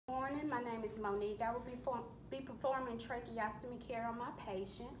My name is Monique. I will be performing tracheostomy care on my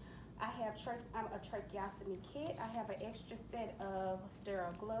patient. I have a tracheostomy kit. I have an extra set of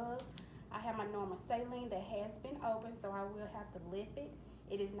sterile gloves. I have my normal saline that has been opened, so I will have to lip it.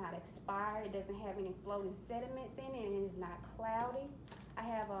 It is not expired. It doesn't have any floating sediments in it. It is not cloudy. I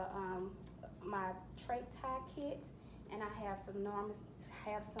have my trach tie kit, and I have some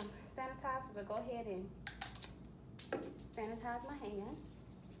sanitizer to go ahead and sanitize my hands.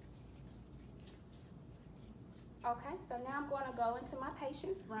 Okay, so now I'm going to go into my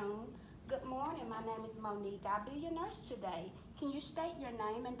patient's room. Good morning, my name is Monique. I'll be your nurse today. Can you state your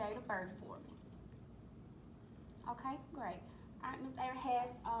name and date of birth for me? Okay, great. All right, Ms. Ayer has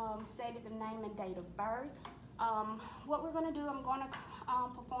stated the name and date of birth. What we're going to do, I'm going to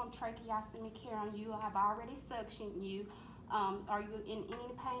perform tracheostomy care on you. I've already suctioned you. Are you in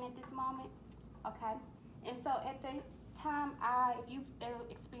any pain at this moment? Okay. And so at this time, if you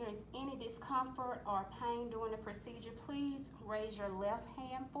experience any discomfort or pain during the procedure, please raise your left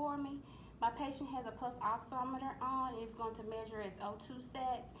hand for me. My patient has a pulse oximeter on. It's going to measure its O2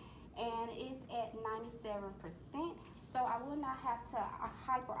 sats, and it's at 97%. So I will not have to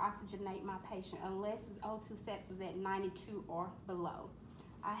hyperoxygenate my patient unless his O2 sats is at 92 or below.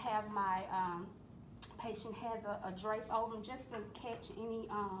 I have my patient has a drape over him just to catch any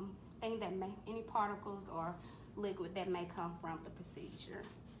any particles or liquid that may come from the procedure.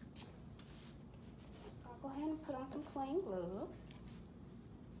 So I'll go ahead and put on some clean gloves.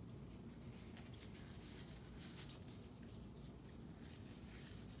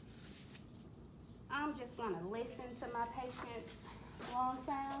 I'm just going to listen to my patient's lung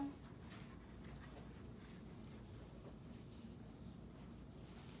sounds.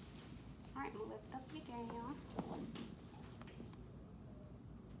 All right, lift up your gown.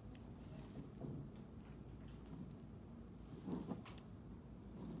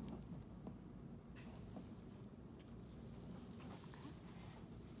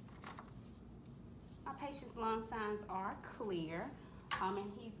 My patient's lung signs are clear,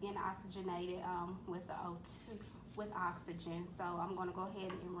 and he's getting oxygenated with the O2 with oxygen. So I'm going to go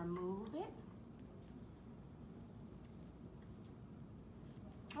ahead and remove it.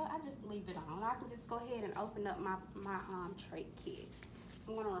 Well, I just leave it on. I can just go ahead and open up my trach kit.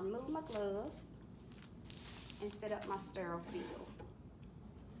 I'm going to remove my gloves and set up my sterile field.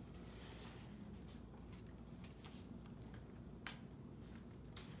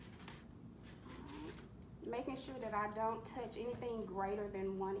 Making sure that I don't touch anything greater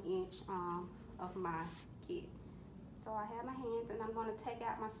than 1 inch of my kit. So I have my hands, and I'm going to take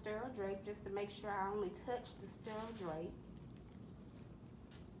out my sterile drape just to make sure I only touch the sterile drape.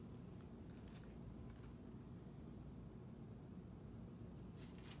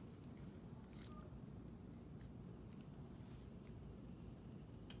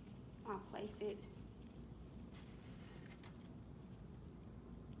 I'll place it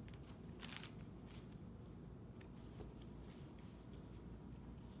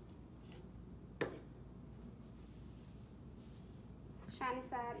shiny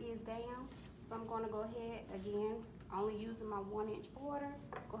side is down, so I'm going to go ahead again, only using my 1 inch border.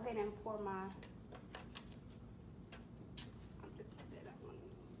 Go ahead and pour my. I'm just put that up.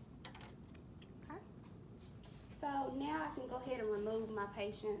 Okay. So now I can go ahead and remove my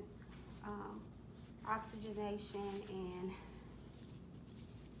patient's oxygenation and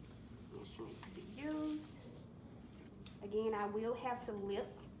instruments to be used. Again, I will have to lip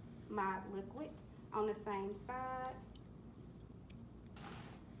my liquid on the same side.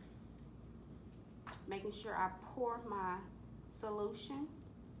 Making sure I pour my solution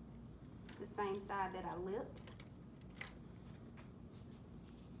the same side that I lipped.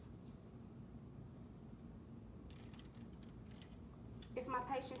 If my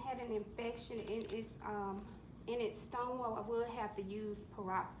patient had an infection in its stonewall, I will have to use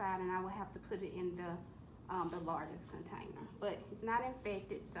peroxide, and I will have to put it in the largest container. But it's not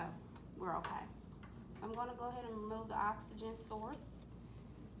infected, so we're okay. I'm going to go ahead and remove the oxygen source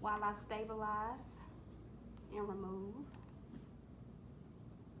while I stabilize and remove.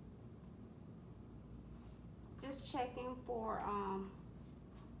 Just checking for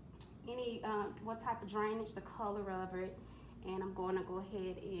any what type of drainage, the color of it, and I'm going to go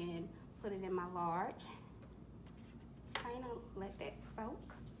ahead and put it in my large. Kind of let that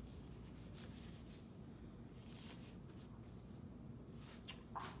soak.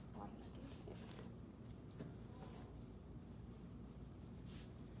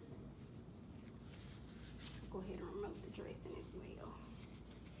 Go ahead and remove the dressing as well.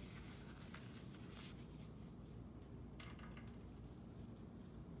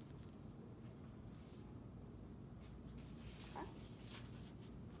 Okay.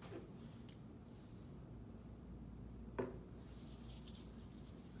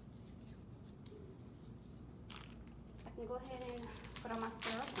 And go ahead and put on my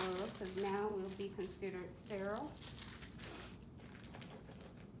sterile glove because now we'll be considered sterile.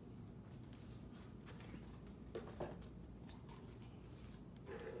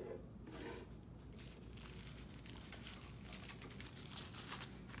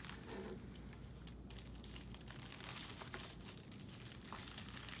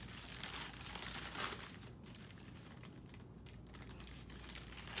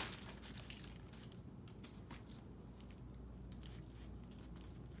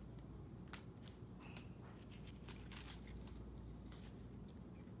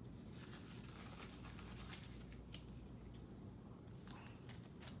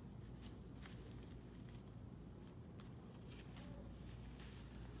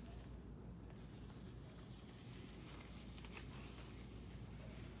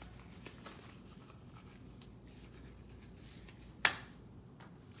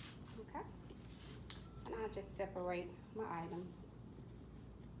 I just separate my items.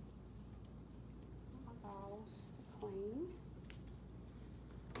 My balls to clean.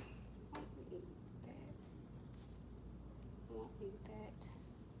 Won't eat that. Won't eat that,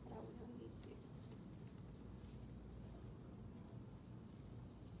 but I will need this.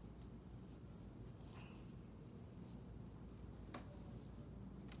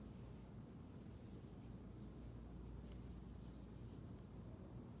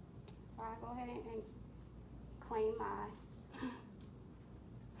 So I go ahead and clean my,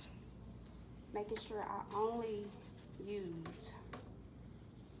 making sure I only use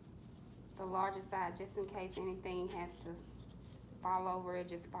the larger side just in case anything has to fall over, it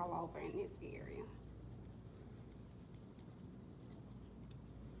just fall over in this area.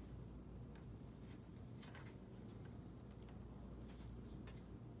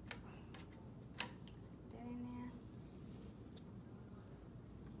 Stick that in there.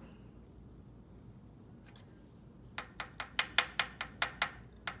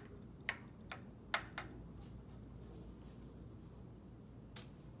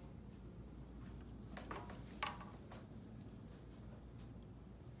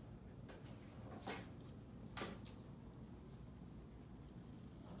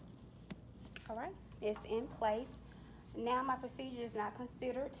 All right, it's in place. Now my procedure is not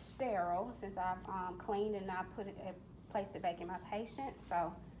considered sterile since I've cleaned and I placed it back in my patient.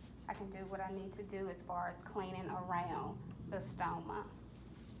 So I can do what I need to do as far as cleaning around the stoma.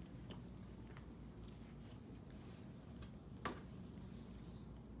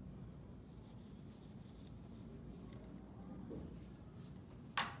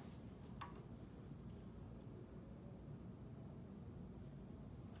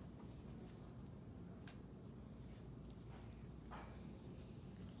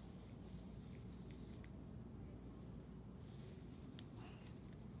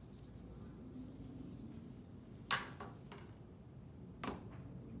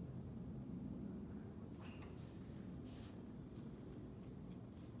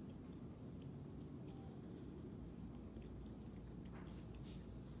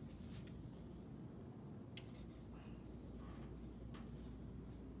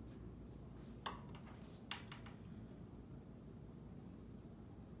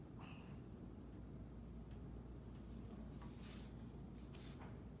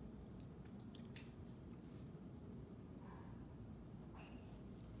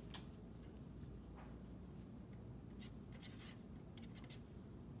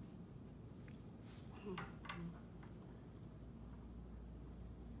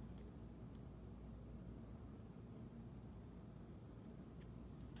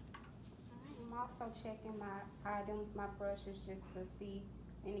 I'm also checking my items, my brushes, just to see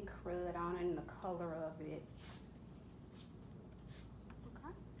any crud on it and the color of it.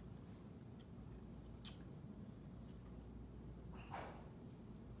 Okay.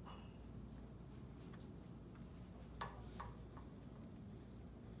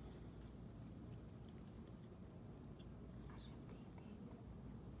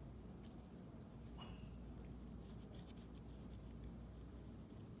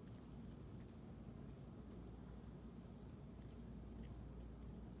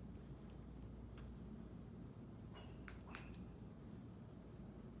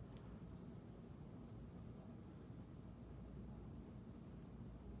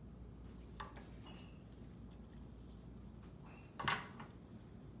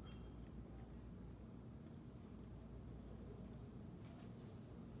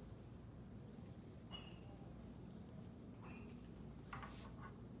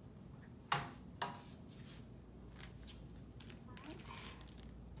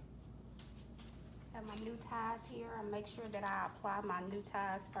 My new ties here. I make sure that I apply my new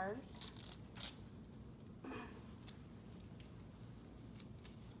ties first.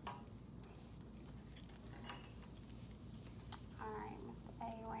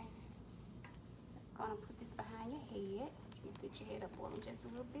 head. You can sit your head up for me just a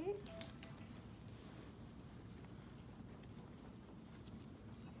little bit.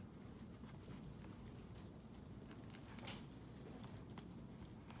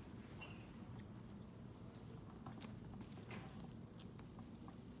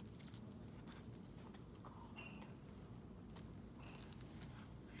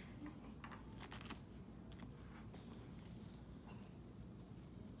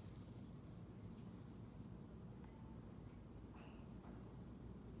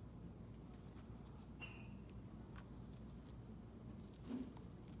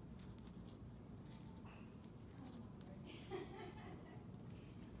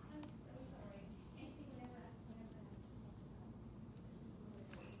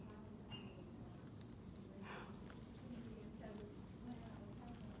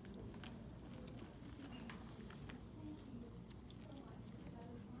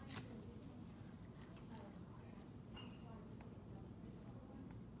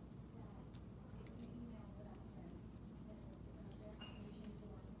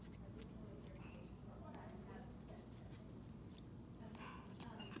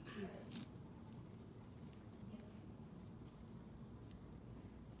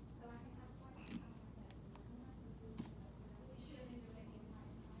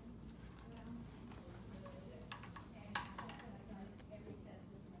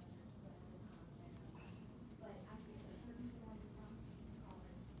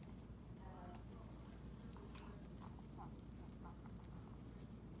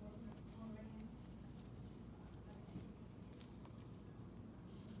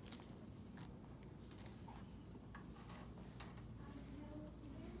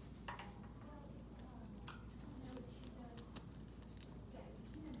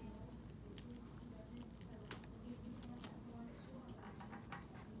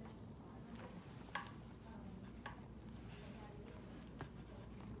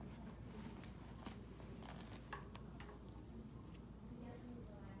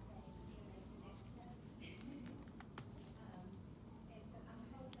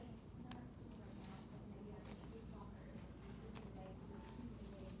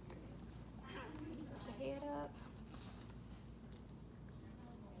 Head up.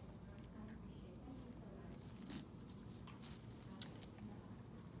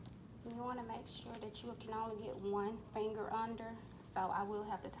 You want to make sure that you can only get one finger under, so I will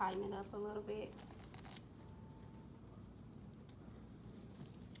have to tighten it up a little bit.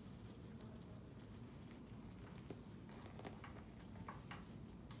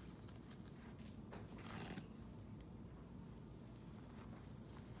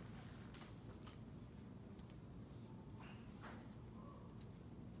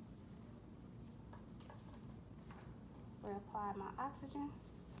 We'll apply my oxygen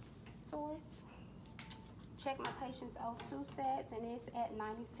source. Check my patient's O2 sats, and it's at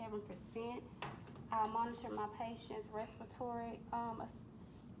 97%. I'll monitor my patient's respiratory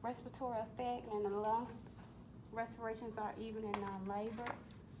effect, and the lung respirations are even and non-labor.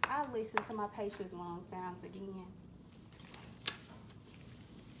 I'll listen to my patient's lung sounds again.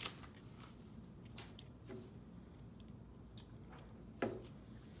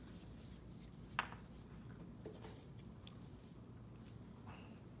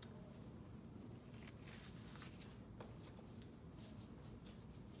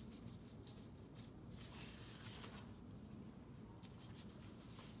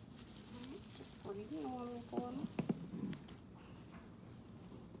 Breathe normal for me.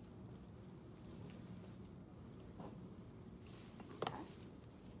 Okay.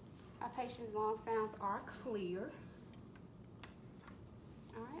 Our patient's lung sounds are clear.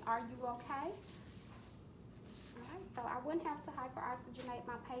 All right, are you okay? All right, so I wouldn't have to hyperoxygenate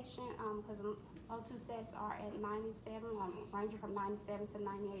my patient because O2 sats are at 97, ranging from 97 to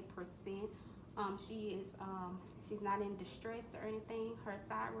 98%. She's not in distress or anything. Her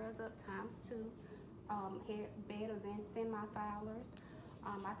side rails up ×2, hair bedders and semi-filers.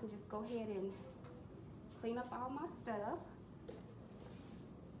 I can just go ahead and clean up all my stuff.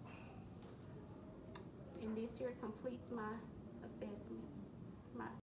 And this here completes my assessment.